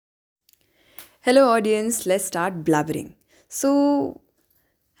Hello, audience. Let's start blabbering. So,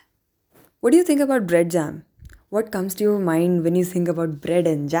 what do you think about bread jam? What comes to your mind when you think about bread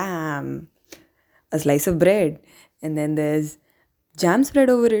and jam? A slice of bread, and then there's jam spread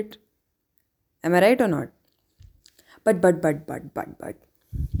over it. Am I right or not? But.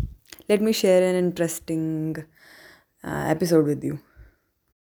 Let me share an interesting episode with you.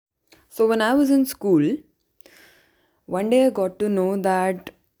 So, when I was in school, one day I got to know that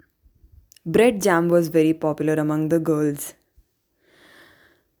bread jam was very popular among the girls.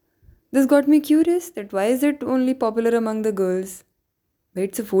 This got me curious that why is it only popular among the girls? But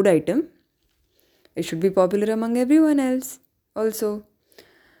it's a food item. It should be popular among everyone else also.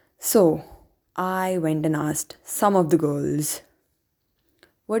 So, I went and asked some of the girls,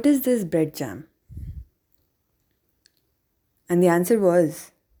 what is this bread jam? And the answer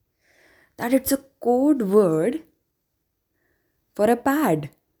was that it's a code word for a pad,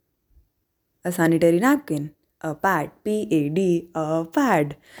 a sanitary napkin, a pad, PAD, a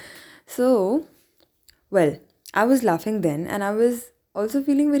pad. So, well, I was laughing then and I was also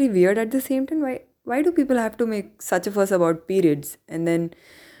feeling very weird at the same time. Why do people have to make such a fuss about periods and then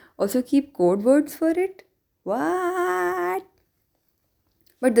also keep code words for it? What?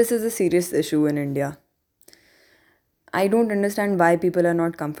 But this is a serious issue in India. I don't understand why people are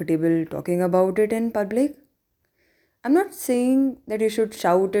not comfortable talking about it in public. I'm not saying that you should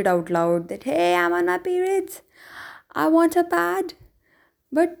shout it out loud that, hey, I'm on my periods. I want a pad.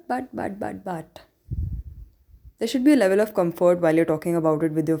 But. There should be a level of comfort while you're talking about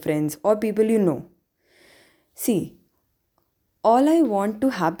it with your friends or people you know. See, all I want to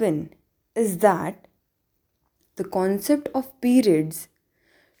happen is that the concept of periods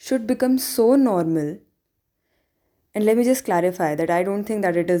should become so normal. And let me just clarify that I don't think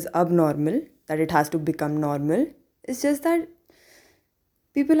that it is abnormal, that it has to become normal. It's just that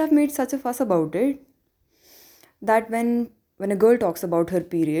people have made such a fuss about it that when a girl talks about her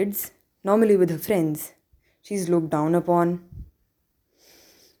periods, normally with her friends, she's looked down upon.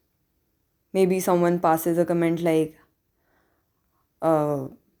 Maybe someone passes a comment like,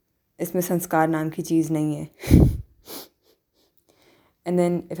 इसमें संस्कार नाम की चीज़ नहीं है. And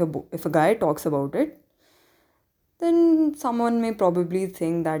then if a guy talks about it, then someone may probably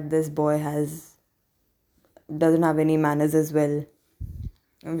think that this boy doesn't have any manners as well.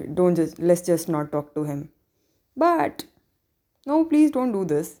 Let's just not talk to him. But no, please don't do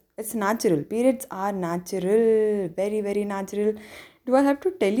this. It's natural. Periods are natural. Very, very natural. Do I have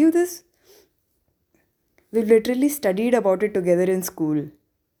to tell you this? We've literally studied about it together in school.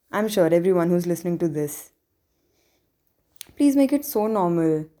 I'm sure everyone who's listening to this. Please make it so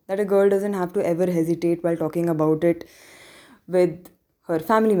normal that a girl doesn't have to ever hesitate while talking about it with her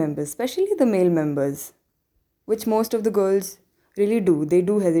family members, especially the male members, which most of the girls really do. They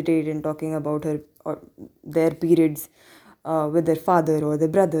do hesitate in talking about her or their periods with their father or their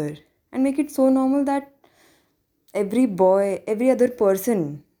brother, and make it so normal that every boy, every other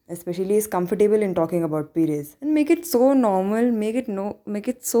person, especially, is comfortable in talking about periods, and make it so normal, make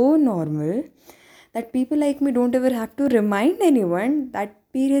it so normal that people like me don't ever have to remind anyone that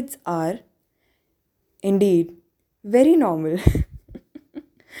periods are indeed very normal.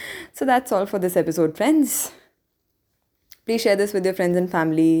 So that's all for this episode, friends. Please share this with your friends and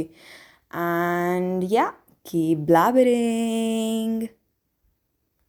family. And yeah, keep blabbering.